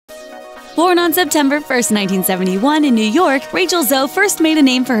Born on September 1st, 1971 in New York, Rachel Zoe first made a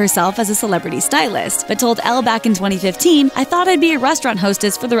name for herself as a celebrity stylist, but told Elle back in 2015, "I thought I'd be a restaurant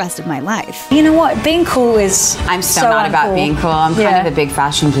hostess for the rest of my life." You know what? Being cool is I'm so not about being cool. I'm kind of a big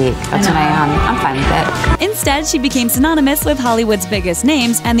fashion geek. That's what I am. I'm fine with it. Instead, she became synonymous with Hollywood's biggest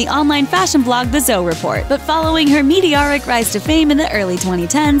names and the online fashion blog The Zoe Report. But following her meteoric rise to fame in the early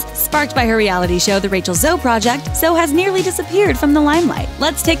 2010s, sparked by her reality show The Rachel Zoe Project, Zoe has nearly disappeared from the limelight.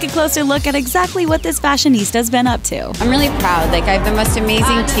 Let's take a closer look at exactly what this fashionista's been up to. I'm really proud. Like, I have the most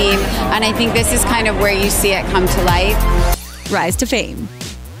amazing team, and I think this is kind of where you see it come to life. Rise to fame.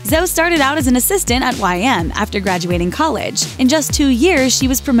 Zoe started out as an assistant at YM after graduating college. In just 2 years, she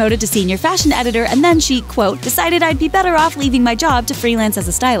was promoted to senior fashion editor, and then she, quote, "decided I'd be better off leaving my job to freelance as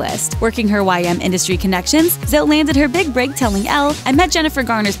a stylist." Working her YM industry connections, Zoe landed her big break telling Elle, "I met Jennifer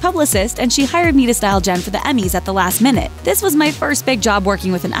Garner's publicist, and she hired me to style Jen for the Emmys at the last minute. This was my first big job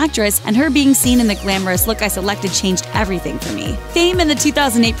working with an actress, and her being seen in the glamorous look I selected changed everything for me." Fame and the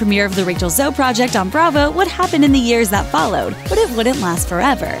 2008 premiere of The Rachel Zoe Project on Bravo would happen in the years that followed, but it wouldn't last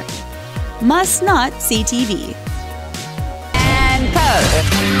forever. Must not see TV. And pose.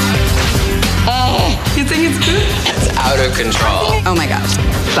 You think it's good? It's out of control. Oh my gosh.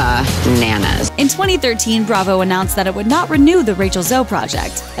 Bananas. In 2013, Bravo announced that it would not renew the Rachel Zoe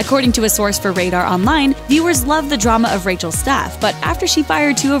Project. According to a source for Radar Online, viewers loved the drama of Rachel's staff, but after she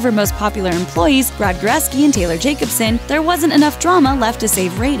fired 2 of her most popular employees, Brad Goreski and Taylor Jacobson, there wasn't enough drama left to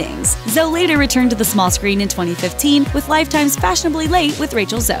save ratings. Zoe later returned to the small screen in 2015 with Lifetime's Fashionably Late with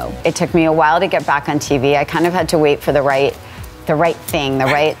Rachel Zoe. It took me a while to get back on TV. I kind of had to wait for the right thing, the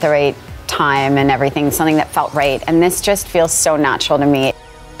right time and everything, something that felt right. And this just feels so natural to me.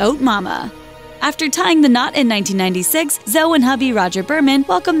 Haute Mama. After tying the knot in 1996, Zoe and hubby Roger Berman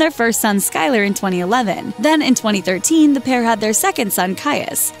welcomed their first son Skylar in 2011. Then in 2013, the pair had their second son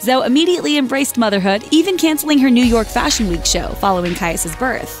Caius. Zoe immediately embraced motherhood, even canceling her New York Fashion Week show following Caius's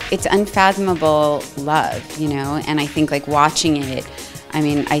birth. It's unfathomable love, you know, and I think like watching it,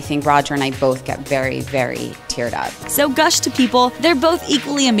 I think Roger and I both get very, very teared up. So gush to people, they're both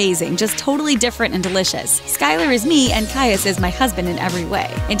equally amazing, just totally different and delicious. Skylar is me and Caius is my husband in every way.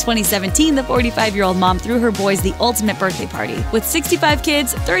 In 2017, the 45-year-old mom threw her boys the ultimate birthday party, with 65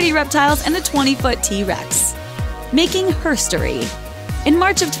 kids, 30 reptiles, and a 20-foot T-Rex. Making herstory. In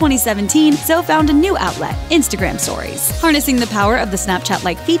March of 2017, Zoe found a new outlet, Instagram Stories. Harnessing the power of the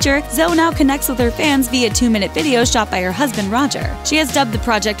Snapchat-like feature, Zoe now connects with her fans via 2-minute videos shot by her husband, Roger. She has dubbed the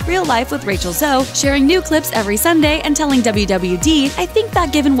project Real Life with Rachel Zoe, sharing new clips every Sunday and telling WWD, "I think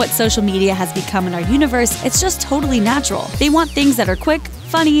that given what social media has become in our universe, it's just totally natural. They want things that are quick,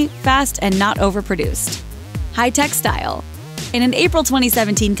 funny, fast, and not overproduced." High-tech style. In an April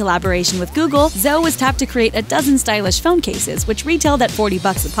 2017 collaboration with Google, Zoe was tapped to create a dozen stylish phone cases, which retailed at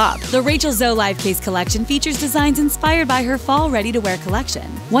 $40 a pop. The Rachel Zoe Live Case collection features designs inspired by her fall ready-to-wear collection.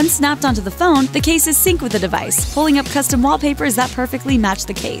 Once snapped onto the phone, the cases sync with the device, pulling up custom wallpapers that perfectly match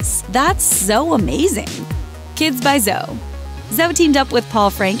the case. That's so amazing! Kids by Zoe. Zoe teamed up with Paul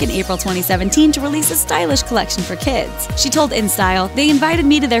Frank in April 2017 to release a stylish collection for kids. She told InStyle, "They invited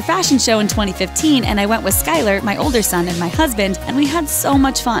me to their fashion show in 2015 and I went with Skylar, my older son, and my husband, and we had so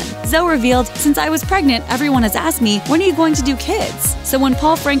much fun." Zoe revealed, "Since I was pregnant, everyone has asked me, when are you going to do kids? So when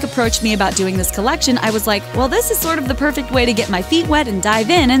Paul Frank approached me about doing this collection, I was like, well, this is sort of the perfect way to get my feet wet and dive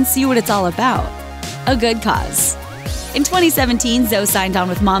in and see what it's all about." A good cause. In 2017, Zoe signed on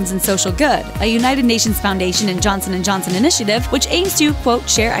with Moms in Social Good, a United Nations Foundation and Johnson & Johnson initiative which aims to, quote,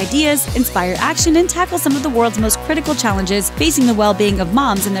 "share ideas, inspire action, and tackle some of the world's most critical challenges facing the well-being of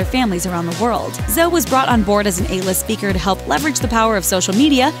moms and their families around the world." Zoe was brought on board as an A-list speaker to help leverage the power of social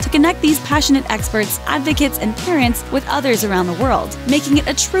media to connect these passionate experts, advocates, and parents with others around the world, making it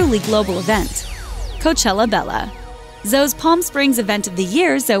a truly global event. Coachella Bella. Zoe's Palm Springs event of the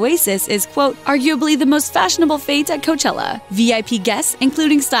year, Zoesis, is, quote, "arguably the most fashionable fete at Coachella. VIP guests,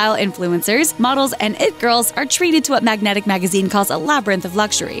 including style influencers, models, and it girls, are treated to what Magnetic Magazine calls a labyrinth of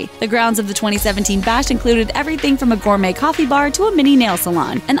luxury. The grounds of the 2017 bash included everything from a gourmet coffee bar to a mini nail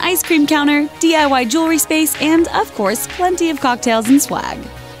salon, an ice cream counter, DIY jewelry space, and, of course, plenty of cocktails and swag."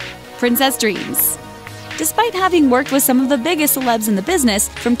 Princess Dreams. Despite having worked with some of the biggest celebs in the business,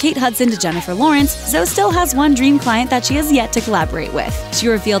 from Kate Hudson to Jennifer Lawrence, Zoe still has one dream client that she has yet to collaborate with. She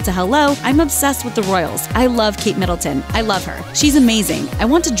revealed to Hello, "I'm obsessed with the royals. I love Kate Middleton. I love her. She's amazing. I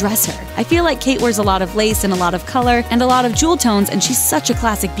want to dress her. I feel like Kate wears a lot of lace and a lot of color and a lot of jewel tones, and she's such a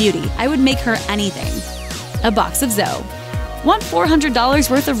classic beauty. I would make her anything." A box of Zoe. Want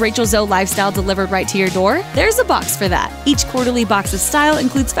 $400 worth of Rachel Zoe lifestyle delivered right to your door? There's a box for that. Each quarterly box of style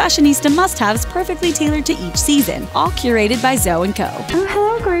includes fashionista must-haves perfectly tailored to each season, all curated by Zoe & Co. Oh,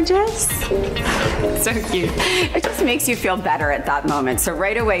 hello, Grace. gorgeous? So cute. It just makes you feel better at that moment. So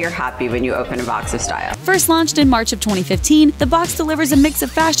right away, you're happy when you open a box of style. First launched in March of 2015, the box delivers a mix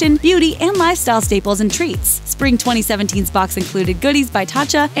of fashion, beauty, and lifestyle staples and treats. Spring 2017's box included goodies by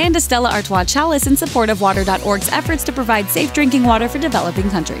Tatcha and a Stella Artois chalice in support of Water.org's efforts to provide safe drinking water for developing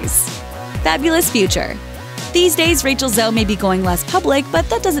countries. Fabulous future. These days, Rachel Zoe may be going less public, but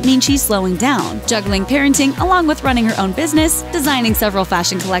that doesn't mean she's slowing down. Juggling parenting along with running her own business, designing several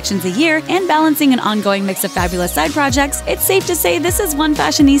fashion collections a year, and balancing an ongoing mix of fabulous side projects, it's safe to say this is one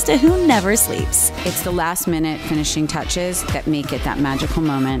fashionista who never sleeps. It's the last-minute finishing touches that make it that magical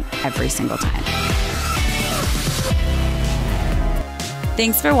moment every single time.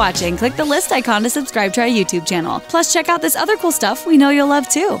 Thanks for watching. Click the list icon to subscribe to our YouTube channel. Plus, check out this other cool stuff we know you'll love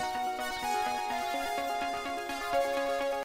too.